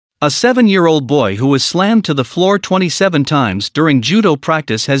A 7-year-old boy who was slammed to the floor 27 times during judo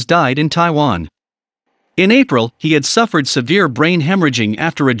practice has died in Taiwan. In April, he had suffered severe brain hemorrhaging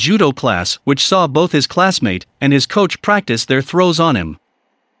after a judo class which saw both his classmate and his coach practice their throws on him.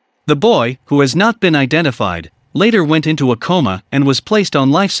 The boy, who has not been identified, later went into a coma and was placed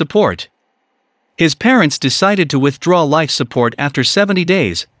on life support. His parents decided to withdraw life support after 70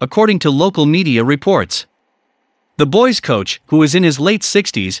 days, according to local media reports. The boy's coach, who is in his late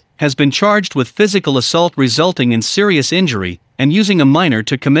 60s, has been charged with physical assault resulting in serious injury and using a minor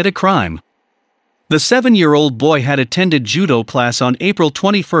to commit a crime. The 7-year-old boy had attended judo class on April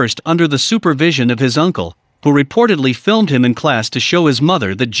 21 under the supervision of his uncle, who reportedly filmed him in class to show his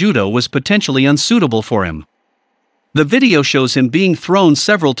mother that judo was potentially unsuitable for him. The video shows him being thrown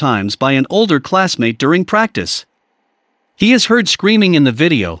several times by an older classmate during practice. He is heard screaming in the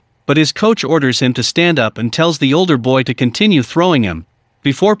video, but his coach orders him to stand up and tells the older boy to continue throwing him,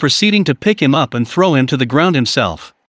 before proceeding to pick him up and throw him to the ground himself.